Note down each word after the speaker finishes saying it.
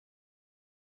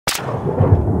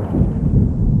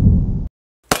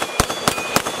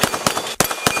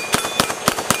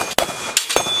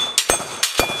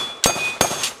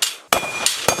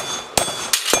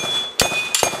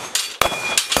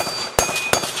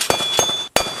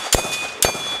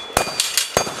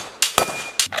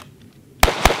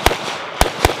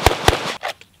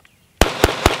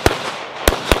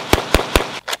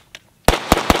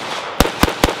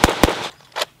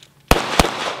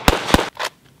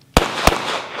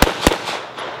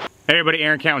Hey everybody,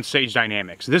 Aaron Cowan, Sage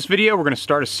Dynamics. This video we're going to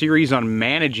start a series on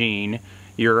managing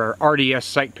your RDS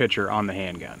sight picture on the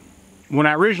handgun. When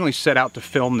I originally set out to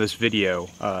film this video,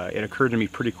 it occurred to me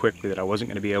pretty quickly that I wasn't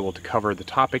going to be able to cover the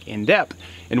topic in depth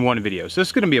in one video. So this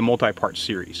is going to be a multi-part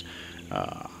series.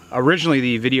 Originally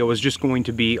the video was just going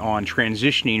to be on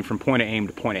transitioning from point of aim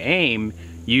to point of aim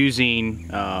using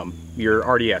your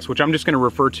RDS, which I'm just going to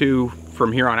refer to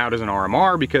from here on out as an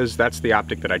RMR because that's the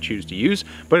optic that I choose to use,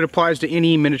 but it applies to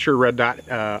any miniature red dot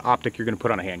optic you're going to put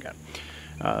on a handgun.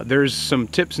 There's some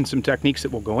tips and some techniques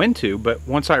that we'll go into, but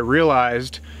once I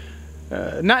realized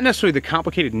not necessarily the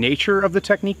complicated nature of the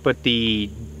technique, but the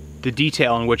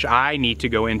detail in which I need to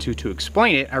go into to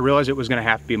explain it, I realized it was going to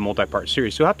have to be a multi-part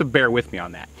series, so you'll have to bear with me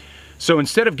on that. So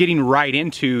instead of getting right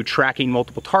into tracking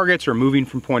multiple targets or moving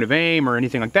from point of aim or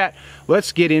anything like that,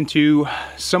 let's get into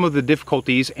some of the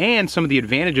difficulties and some of the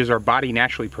advantages our body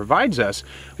naturally provides us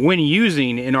when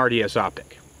using an RDS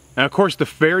optic. And of course, the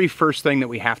very first thing that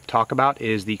we have to talk about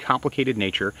is the complicated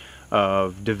nature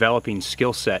of developing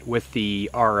skill set with the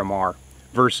RMR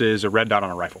versus a red dot on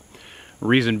a rifle.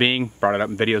 Reason being, brought it up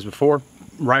in videos before,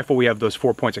 rifle we have those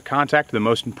 4 points of contact, the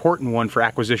most important one for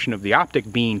acquisition of the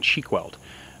optic being cheek weld.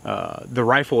 The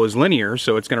rifle is linear,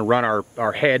 so it's going to run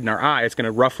our head and our eye, it's going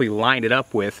to roughly line it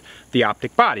up with the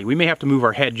optic body. We may have to move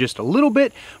our head just a little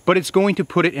bit, but it's going to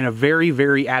put it in a very,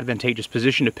 very advantageous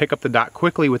position to pick up the dot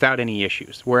quickly without any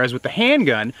issues. Whereas with the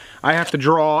handgun, I have to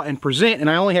draw and present, and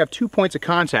I only have 2 points of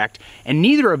contact, and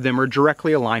neither of them are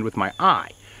directly aligned with my eye.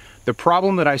 The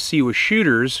problem that I see with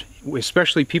shooters,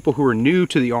 especially people who are new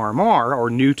to the RMR or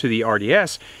new to the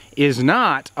RDS, is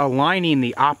not aligning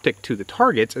the optic to the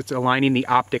targets, it's aligning the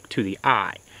optic to the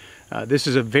eye. This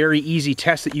is a very easy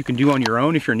test that you can do on your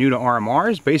own if you're new to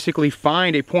RMRs. Basically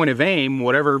find a point of aim,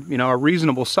 whatever, a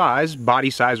reasonable size, body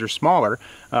size or smaller.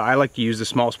 I like to use the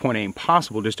smallest point of aim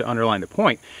possible just to underline the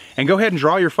point. And go ahead and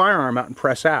draw your firearm out and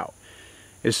press out.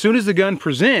 As soon as the gun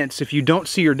presents, if you don't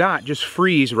see your dot, just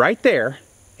freeze right there.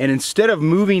 And instead of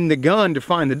moving the gun to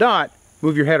find the dot,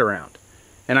 move your head around.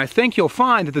 And I think you'll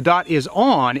find that the dot is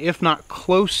on, if not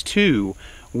close to,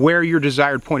 where your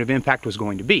desired point of impact was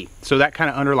going to be. So that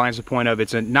kind of underlines the point of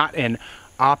it's not an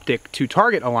optic to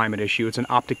target alignment issue, it's an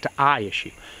optic to eye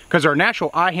issue. Because our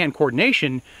natural eye-hand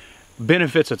coordination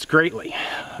benefits us greatly.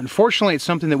 Unfortunately, it's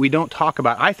something that we don't talk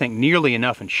about, I think, nearly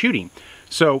enough in shooting.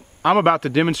 So I'm about to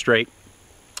demonstrate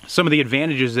some of the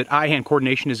advantages that eye-hand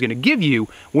coordination is going to give you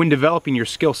when developing your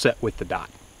skill set with the dot.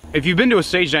 If you've been to a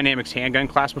Sage Dynamics handgun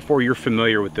class before, you're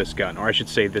familiar with this gun, or I should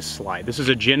say this slide. This is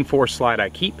a Gen 4 slide I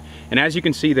keep, and as you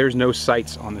can see, there's no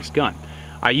sights on this gun.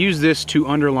 I use this to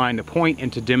underline the point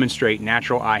and to demonstrate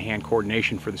natural eye-hand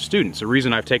coordination for the students. The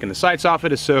reason I've taken the sights off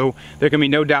it is so there can be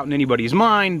no doubt in anybody's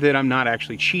mind that I'm not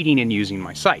actually cheating and using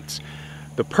my sights.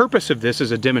 The purpose of this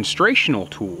as a demonstrational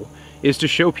tool is to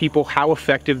show people how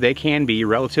effective they can be,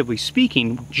 relatively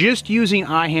speaking, just using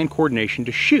eye-hand coordination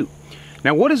to shoot.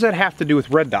 Now, what does that have to do with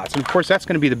red dots? And of course, that's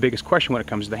going to be the biggest question when it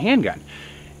comes to the handgun.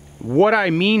 What I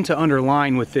mean to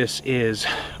underline with this is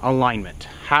alignment.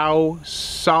 How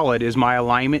solid is my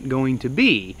alignment going to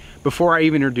be before I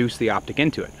even introduce the optic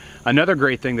into it? Another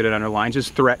great thing that it underlines is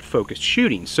threat-focused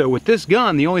shooting. So with this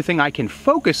gun, the only thing I can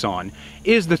focus on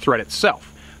is the threat itself.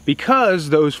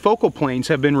 Because those focal planes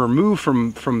have been removed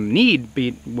from need,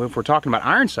 if we're talking about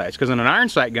iron sights, because in an iron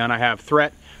sight gun I have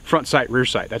threat, front sight, rear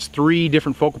sight. That's 3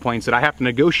 different focal planes that I have to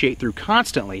negotiate through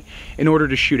constantly in order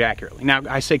to shoot accurately. Now,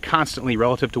 I say constantly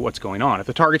relative to what's going on. If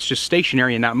the target's just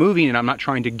stationary and not moving and I'm not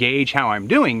trying to gauge how I'm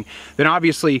doing, then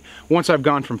obviously once I've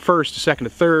gone from first to second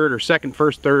to third, or second,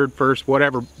 first, third, first,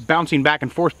 whatever, bouncing back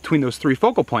and forth between those 3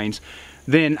 focal planes,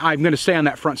 then I'm going to stay on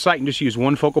that front sight and just use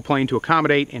one focal plane to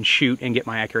accommodate and shoot and get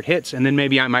my accurate hits, and then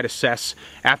maybe I might assess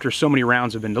after so many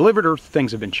rounds have been delivered or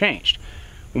things have been changed.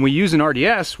 When we use an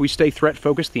RDS, we stay threat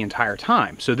focused the entire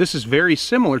time. So this is very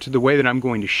similar to the way that I'm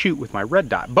going to shoot with my red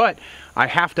dot, but I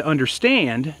have to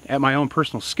understand at my own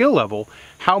personal skill level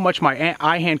how much my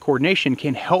eye-hand coordination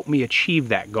can help me achieve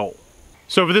that goal.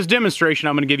 So for this demonstration,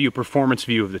 I'm going to give you a performance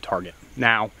view of the target.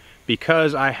 Now,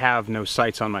 because I have no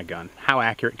sights on my gun, how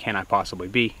accurate can I possibly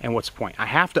be, and what's the point? I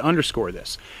have to underscore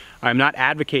this. I'm not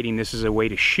advocating this as a way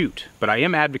to shoot, but I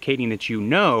am advocating that you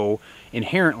know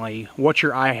inherently what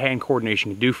your eye-hand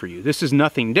coordination can do for you. This is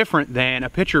nothing different than a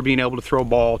pitcher being able to throw a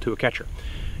ball to a catcher.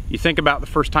 You think about the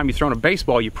first time you thrown a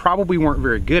baseball, you probably weren't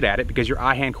very good at it because your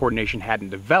eye-hand coordination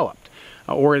hadn't developed.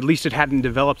 Or at least it hadn't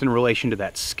developed in relation to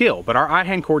that skill. But our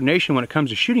eye-hand coordination when it comes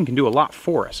to shooting can do a lot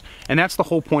for us. And that's the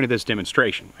whole point of this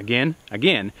demonstration.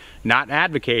 Again, not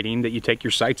advocating that you take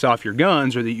your sights off your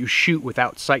guns or that you shoot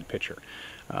without sight picture.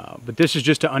 But this is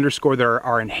just to underscore that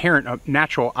our inherent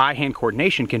natural eye-hand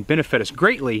coordination can benefit us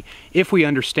greatly if we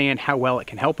understand how well it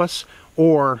can help us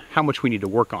or how much we need to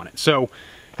work on it. So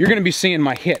you're going to be seeing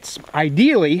my hits.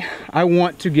 Ideally, I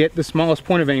want to get the smallest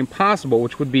point of aim possible,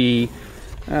 which would be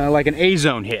like an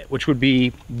A-zone hit, which would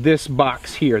be this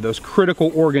box here, those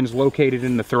critical organs located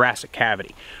in the thoracic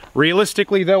cavity.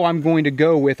 Realistically though, I'm going to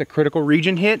go with a critical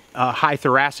region hit, high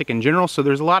thoracic in general, so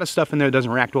there's a lot of stuff in there that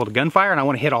doesn't react well to gunfire, and I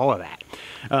want to hit all of that.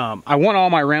 I want all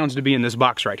my rounds to be in this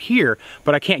box right here,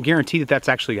 but I can't guarantee that that's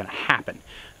actually going to happen.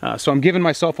 So I'm giving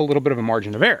myself a little bit of a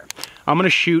margin of error. I'm going to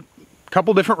shoot a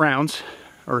couple different rounds,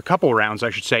 or a couple rounds I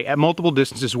should say, at multiple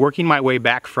distances, working my way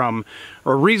back from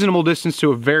a reasonable distance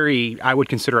to a very, I would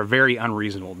consider a very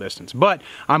unreasonable distance. But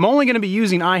I'm only going to be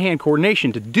using eye-hand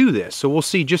coordination to do this, so we'll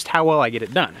see just how well I get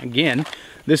it done. Again,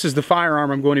 this is the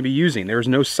firearm I'm going to be using. There's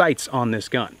no sights on this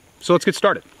gun. So let's get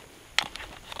started.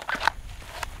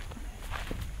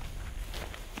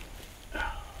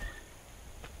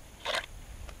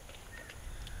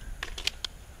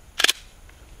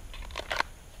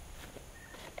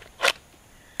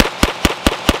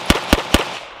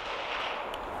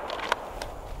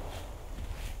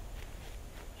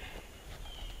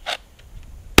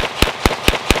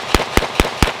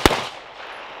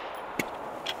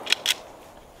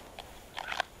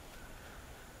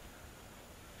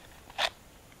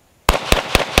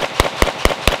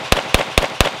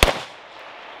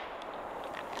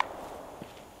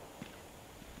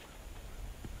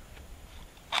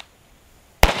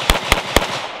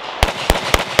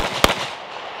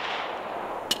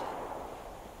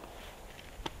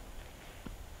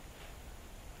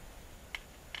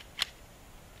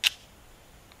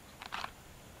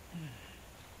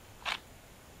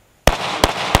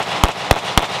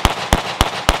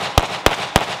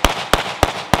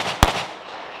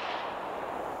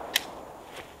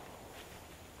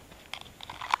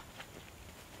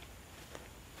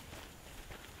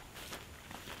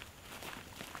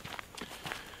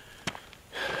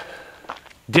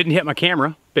 Didn't hit my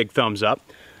camera, big thumbs up.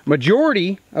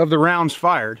 Majority of the rounds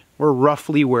fired were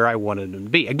roughly where I wanted them to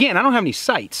be. Again, I don't have any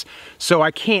sights, so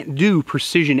I can't do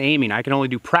precision aiming. I can only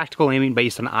do practical aiming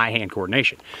based on eye-hand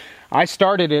coordination. I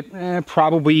started at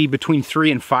probably between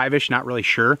 3 and 5-ish, not really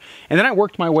sure. And then I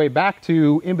worked my way back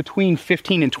to in between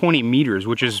 15 and 20 meters,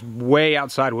 which is way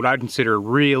outside what I'd consider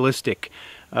realistic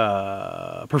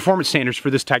performance standards for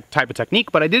this type of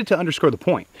technique, but I did it to underscore the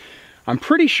point. I'm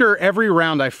pretty sure every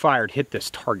round I fired hit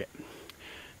this target.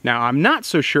 Now, I'm not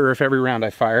so sure if every round I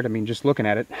fired, I mean, just looking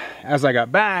at it, as I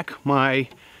got back, my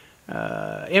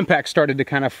impact started to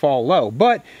kind of fall low,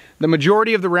 but the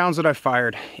majority of the rounds that I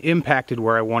fired impacted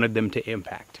where I wanted them to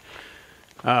impact.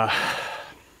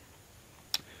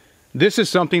 This is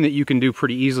something that you can do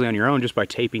pretty easily on your own just by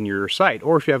taping your sight,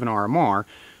 or if you have an RMR,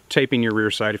 taping your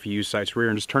rear sight if you use sights rear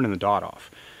and just turning the dot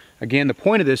off. Again, the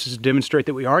point of this is to demonstrate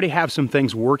that we already have some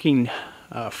things working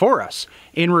for us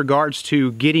in regards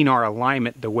to getting our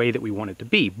alignment the way that we want it to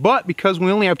be. But because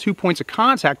we only have 2 points of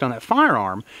contact on that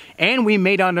firearm, and we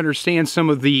may not understand some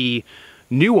of the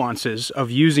nuances of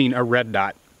using a red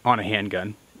dot on a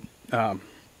handgun,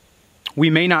 we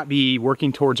may not be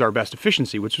working towards our best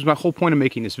efficiency, which is my whole point of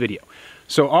making this video.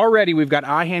 So already we've got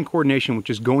eye-hand coordination, which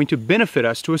is going to benefit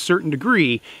us to a certain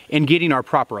degree in getting our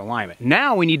proper alignment.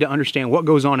 Now we need to understand what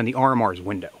goes on in the RMR's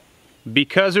window.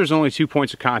 Because there's only 2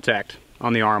 points of contact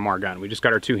on the RMR gun, we just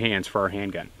got our 2 hands for our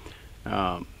handgun.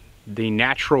 The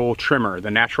natural tremor,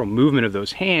 the natural movement of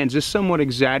those hands is somewhat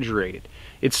exaggerated.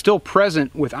 It's still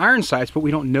present with iron sights, but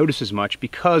we don't notice as much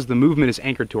because the movement is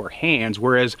anchored to our hands,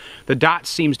 whereas the dot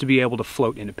seems to be able to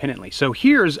float independently. So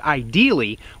here's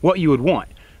ideally what you would want.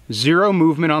 0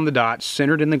 movement on the dot,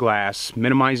 centered in the glass,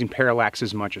 minimizing parallax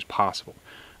as much as possible.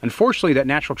 Unfortunately, that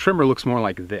natural tremor looks more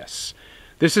like this.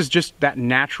 This is just that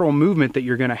natural movement that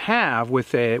you're going to have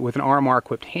with an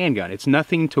RMR-equipped handgun. It's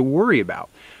nothing to worry about.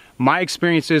 My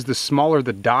experience is the smaller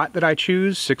the dot that I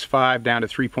choose, 6.5 down to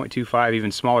 3.25,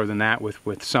 even smaller than that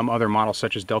with some other models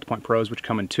such as Delta Point Pros, which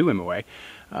come in 2 MOA,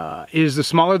 is the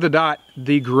smaller the dot,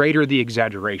 the greater the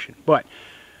exaggeration. But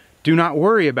do not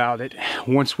worry about it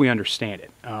once we understand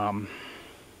it.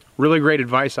 Really great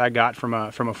advice I got from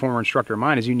a former instructor of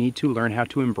mine is you need to learn how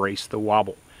to embrace the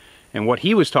wobble. And what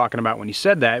he was talking about when he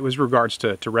said that, it was regards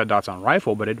to red dots on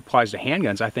rifle, but it applies to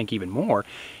handguns, I think, even more,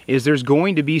 is there's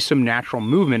going to be some natural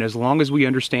movement as long as we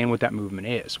understand what that movement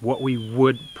is. What we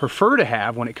would prefer to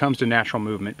have when it comes to natural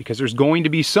movement, because there's going to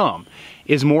be some,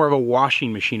 is more of a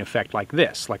washing machine effect like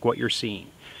this, like what you're seeing.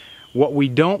 What we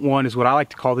don't want is what I like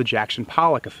to call the Jackson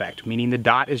Pollock effect, meaning the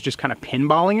dot is just kind of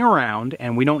pinballing around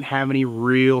and we don't have any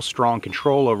real strong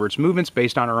control over its movements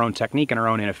based on our own technique and our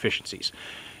own inefficiencies.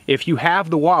 If you have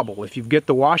the wobble, if you get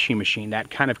the washing machine,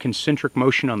 that kind of concentric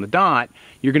motion on the dot,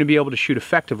 you're going to be able to shoot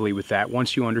effectively with that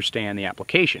once you understand the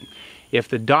application. If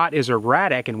the dot is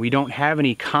erratic and we don't have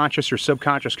any conscious or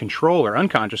subconscious control or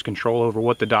unconscious control over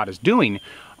what the dot is doing,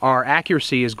 our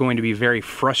accuracy is going to be very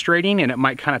frustrating and it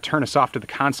might kind of turn us off to the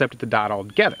concept of the dot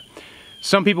altogether.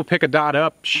 Some people pick a dot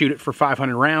up, shoot it for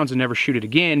 500 rounds and never shoot it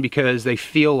again because they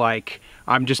feel like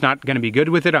I'm just not going to be good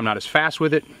with it, I'm not as fast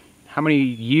with it. How many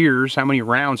years, how many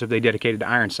rounds have they dedicated to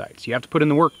iron sights? You have to put in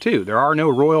the work too. There are no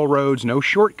royal roads, no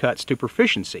shortcuts to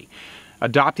proficiency.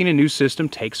 Adopting a new system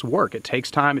takes work, it takes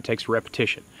time, it takes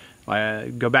repetition.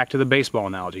 Go back to the baseball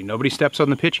analogy. Nobody steps on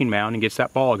the pitching mound and gets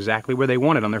that ball exactly where they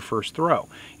want it on their first throw.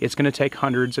 It's going to take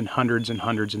hundreds and hundreds and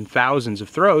hundreds and thousands of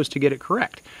throws to get it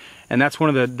correct. And that's one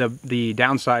of the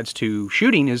downsides to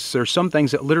shooting is there's some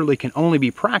things that literally can only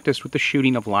be practiced with the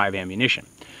shooting of live ammunition.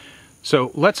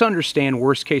 So let's understand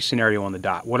worst case scenario on the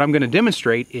dot. What I'm going to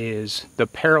demonstrate is the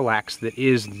parallax that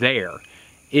is there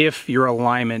if your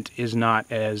alignment is not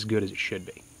as good as it should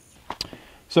be.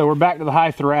 So we're back to the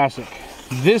high thoracic.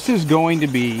 This is going to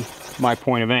be my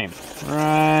point of aim,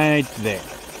 right there.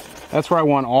 That's where I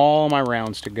want all my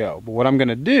rounds to go. But what I'm going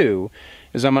to do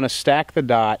is I'm going to stack the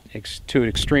dot to an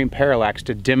extreme parallax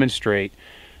to demonstrate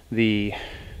the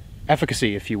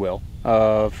efficacy, if you will,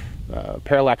 of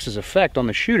parallax's effect on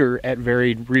the shooter at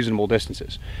very reasonable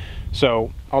distances.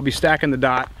 So I'll be stacking the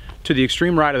dot to the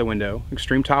extreme right of the window,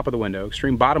 extreme top of the window,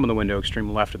 extreme bottom of the window,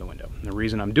 extreme left of the window. And the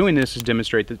reason I'm doing this is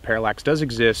demonstrate that parallax does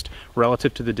exist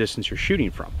relative to the distance you're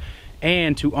shooting from.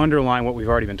 And to underline what we've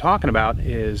already been talking about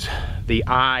is the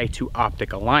eye to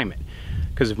optic alignment.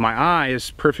 Because if my eye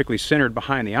is perfectly centered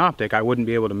behind the optic, I wouldn't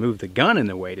be able to move the gun in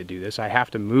the way to do this. I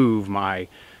have to move my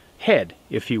head,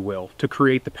 if you will, to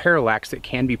create the parallax that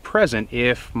can be present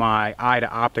if my eye to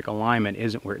optic alignment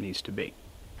isn't where it needs to be.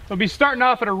 I'll be starting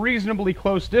off at a reasonably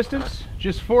close distance,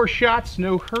 just 4 shots,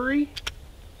 no hurry.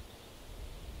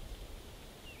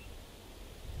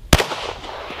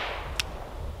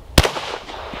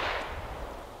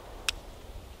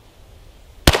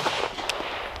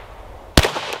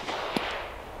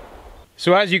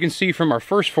 So as you can see from our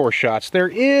first 4 shots, there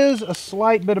is a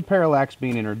slight bit of parallax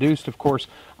being introduced. Of course,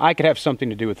 I could have something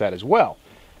to do with that as well.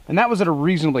 And that was at a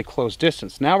reasonably close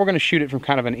distance. Now we're going to shoot it from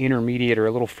kind of an intermediate or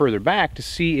a little further back to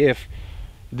see if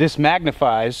this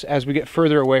magnifies as we get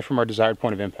further away from our desired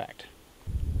point of impact.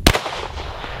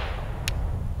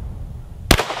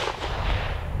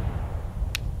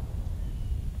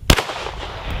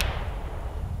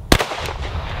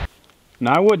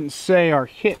 Now I wouldn't say our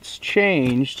hits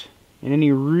changed in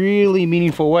any really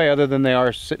meaningful way other than they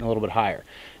are sitting a little bit higher.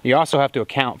 You also have to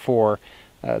account for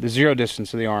the zero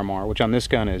distance of the RMR, which on this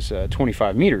gun is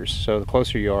 25 meters. So the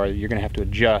closer you are, you're going to have to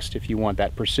adjust if you want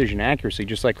that precision accuracy,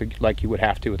 just like you would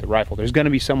have to with the rifle. There's going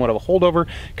to be somewhat of a holdover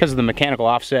because of the mechanical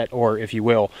offset, or if you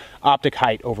will, optic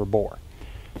height over bore.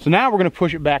 So now we're going to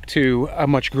push it back to a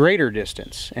much greater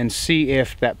distance and see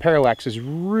if that parallax is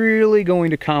really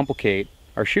going to complicate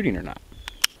our shooting or not.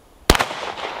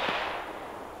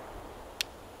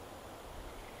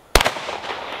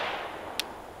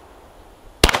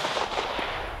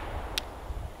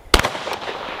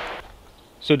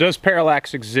 So does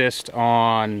parallax exist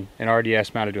on an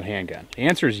RDS mounted to a handgun? The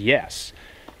answer is yes.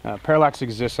 Parallax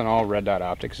exists on all red dot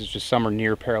optics. It's just some are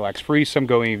near parallax free, some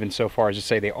go even so far as to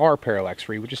say they are parallax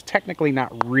free, which is technically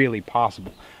not really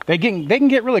possible. They can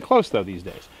get really close though these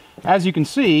days. As you can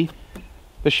see,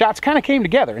 the shots kind of came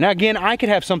together. Now again, I could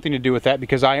have something to do with that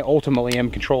because I ultimately am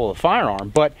in control of the firearm,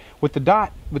 but with the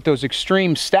dot, with those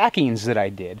extreme stackings that I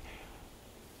did,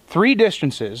 3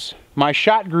 distances, my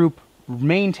shot group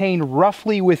maintained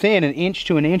roughly within 1 inch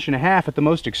to 1.5 inches at the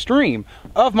most extreme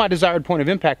of my desired point of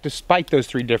impact despite those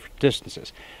 3 different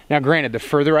distances. Now granted, the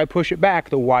further I push it back,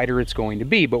 the wider it's going to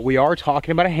be, but we are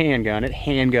talking about a handgun at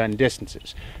handgun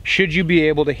distances. Should you be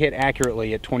able to hit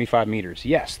accurately at 25 meters?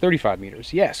 Yes. 35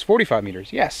 meters? Yes. 45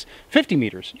 meters? Yes. 50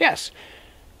 meters? Yes.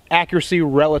 Accuracy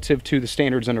relative to the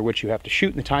standards under which you have to shoot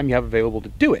and the time you have available to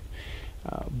do it.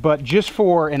 But just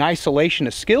for an isolation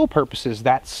of skill purposes,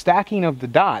 that stacking of the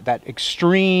dot, that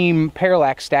extreme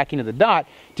parallax stacking of the dot,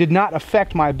 did not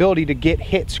affect my ability to get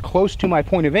hits close to my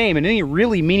point of aim in any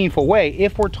really meaningful way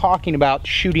if we're talking about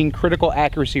shooting critical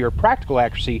accuracy or practical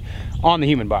accuracy on the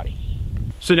human body.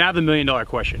 So now the $1,000,000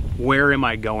 question, where am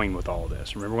I going with all of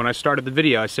this? Remember when I started the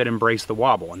video, I said embrace the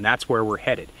wobble, and that's where we're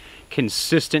headed.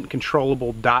 Consistent,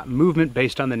 controllable dot movement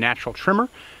based on the natural trimmer,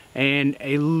 and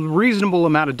a reasonable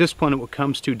amount of discipline when it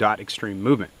comes to dot extreme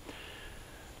movement.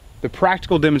 The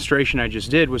practical demonstration I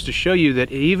just did was to show you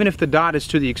that even if the dot is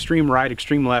to the extreme right,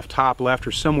 extreme left, top left,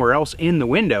 or somewhere else in the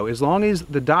window, as long as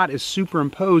the dot is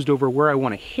superimposed over where I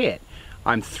want to hit,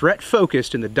 I'm threat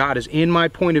focused and the dot is in my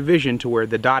point of vision to where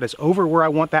the dot is over where I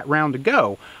want that round to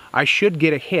go, I should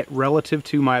get a hit relative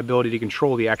to my ability to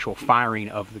control the actual firing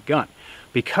of the gun.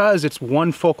 Because it's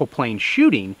one focal plane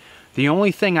shooting, the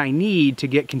only thing I need to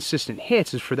get consistent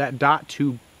hits is for that dot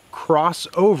to cross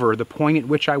over the point at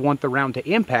which I want the round to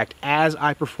impact as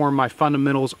I perform my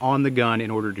fundamentals on the gun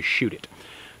in order to shoot it.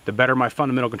 The better my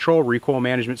fundamental control, recoil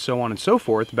management, so on and so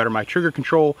forth, the better my trigger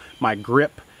control, my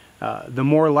grip, the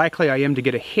more likely I am to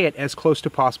get a hit as close to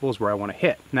possible as where I want to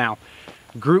hit. Now,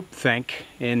 groupthink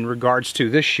in regards to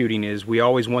this shooting is we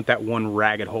always want that one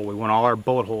ragged hole. We want all our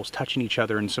bullet holes touching each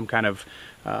other in some kind of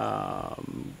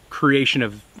creation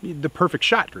of the perfect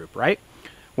shot group, right?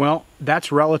 Well,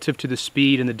 that's relative to the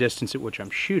speed and the distance at which I'm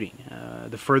shooting.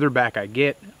 The further back I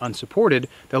get unsupported,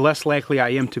 the less likely I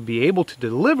am to be able to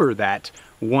deliver that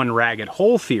one ragged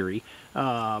hole theory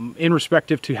in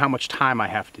respective to how much time I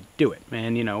have to do it.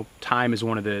 And you know, time is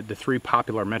one of the three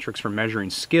popular metrics for measuring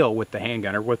skill with the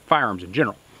handgun or with firearms in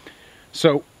general.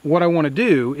 So what I want to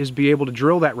do is be able to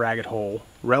drill that ragged hole,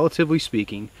 relatively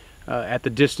speaking, at the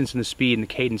distance and the speed and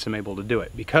the cadence I'm able to do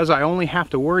it. Because I only have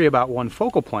to worry about one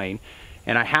focal plane,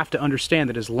 and I have to understand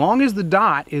that as long as the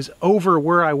dot is over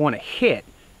where I want to hit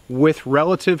with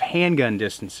relative handgun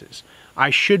distances,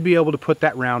 I should be able to put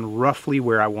that round roughly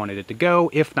where I wanted it to go,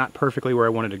 if not perfectly where I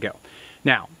wanted it to go.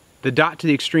 Now, the dot to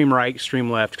the extreme right,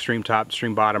 extreme left, extreme top,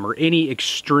 extreme bottom, or any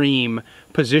extreme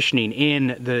positioning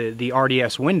in the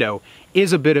RDS window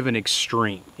is a bit of an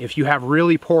extreme. If you have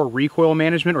really poor recoil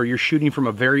management, or you're shooting from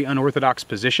a very unorthodox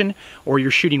position, or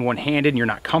you're shooting one-handed and you're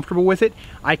not comfortable with it,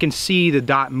 I can see the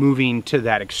dot moving to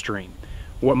that extreme.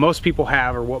 What most people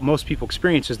have, or what most people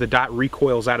experience, is the dot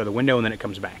recoils out of the window and then it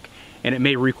comes back. And it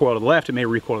may recoil to the left, it may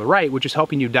recoil to the right, which is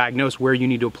helping you diagnose where you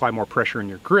need to apply more pressure in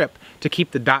your grip to keep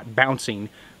the dot bouncing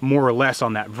more or less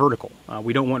on that vertical.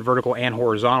 We don't want vertical and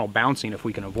horizontal bouncing if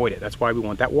we can avoid it. That's why we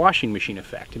want that washing machine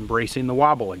effect, embracing the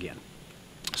wobble again.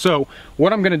 So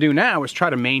what I'm going to do now is try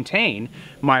to maintain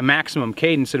my maximum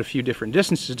cadence at a few different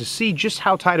distances to see just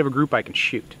how tight of a group I can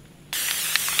shoot.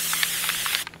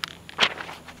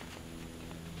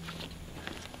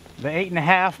 The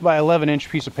 8.5 by 11 inch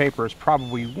piece of paper is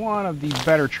probably one of the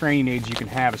better training aids you can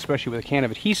have, especially with a can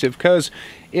of adhesive, because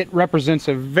it represents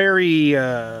a very,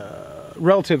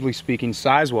 relatively speaking,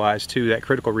 size-wise, to that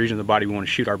critical region of the body we want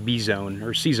to shoot, our B zone,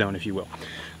 or C zone, if you will.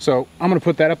 So I'm going to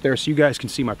put that up there so you guys can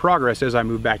see my progress as I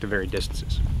move back to varied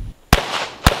distances.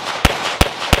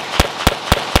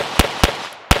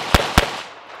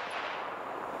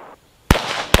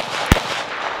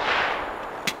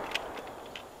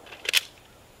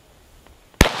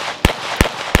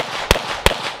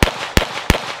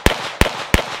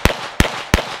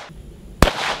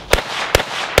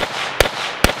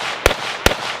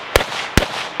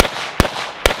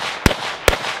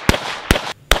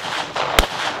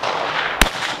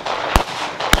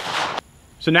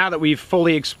 So now that we've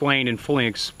fully explained and fully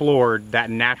explored that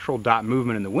natural dot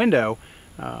movement in the window,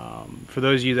 for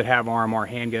those of you that have RMR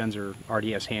handguns or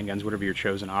RDS handguns, whatever your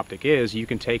chosen optic is, you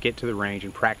can take it to the range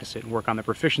and practice it and work on the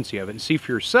proficiency of it and see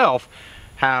for yourself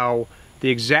how the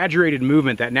exaggerated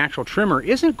movement, that natural tremor,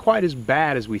 isn't quite as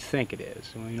bad as we think it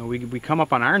is. You know, we come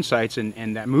up on iron sights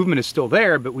and that movement is still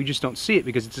there, but we just don't see it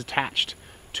because it's attached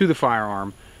to the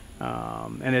firearm.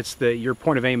 And it's your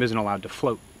point of aim isn't allowed to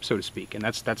float, so to speak, and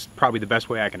that's probably the best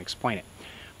way I can explain it.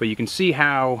 But you can see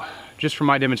how, just from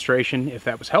my demonstration, if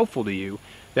that was helpful to you,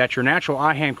 that your natural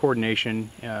eye-hand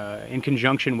coordination in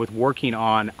conjunction with working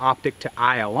on optic to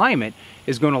eye alignment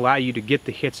is going to allow you to get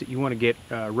the hits that you want to get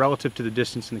relative to the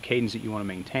distance and the cadence that you want to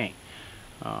maintain.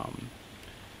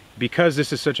 Because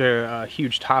this is such a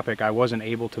huge topic, I wasn't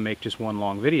able to make just one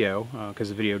long video because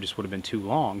the video just would have been too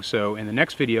long. So in the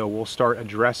next video, we'll start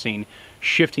addressing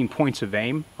shifting points of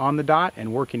aim on the dot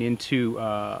and working into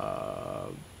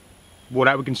what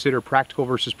I would consider practical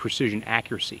versus precision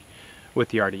accuracy with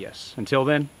the RDS. Until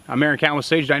then, I'm Aaron Cowan with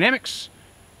Sage Dynamics.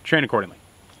 Train accordingly.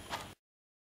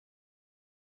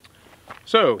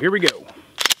 So here we go.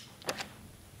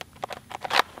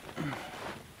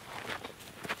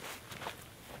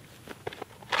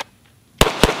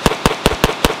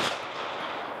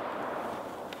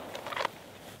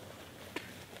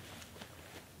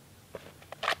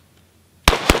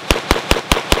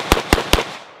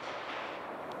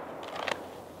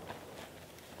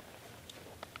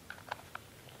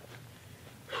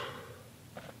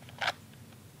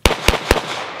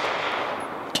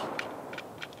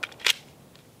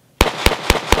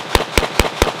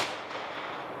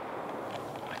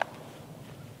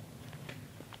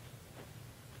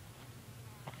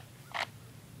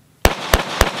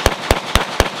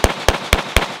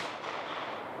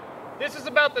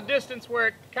 distance where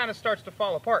it kind of starts to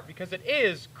fall apart, because it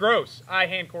is gross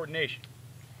eye-hand coordination.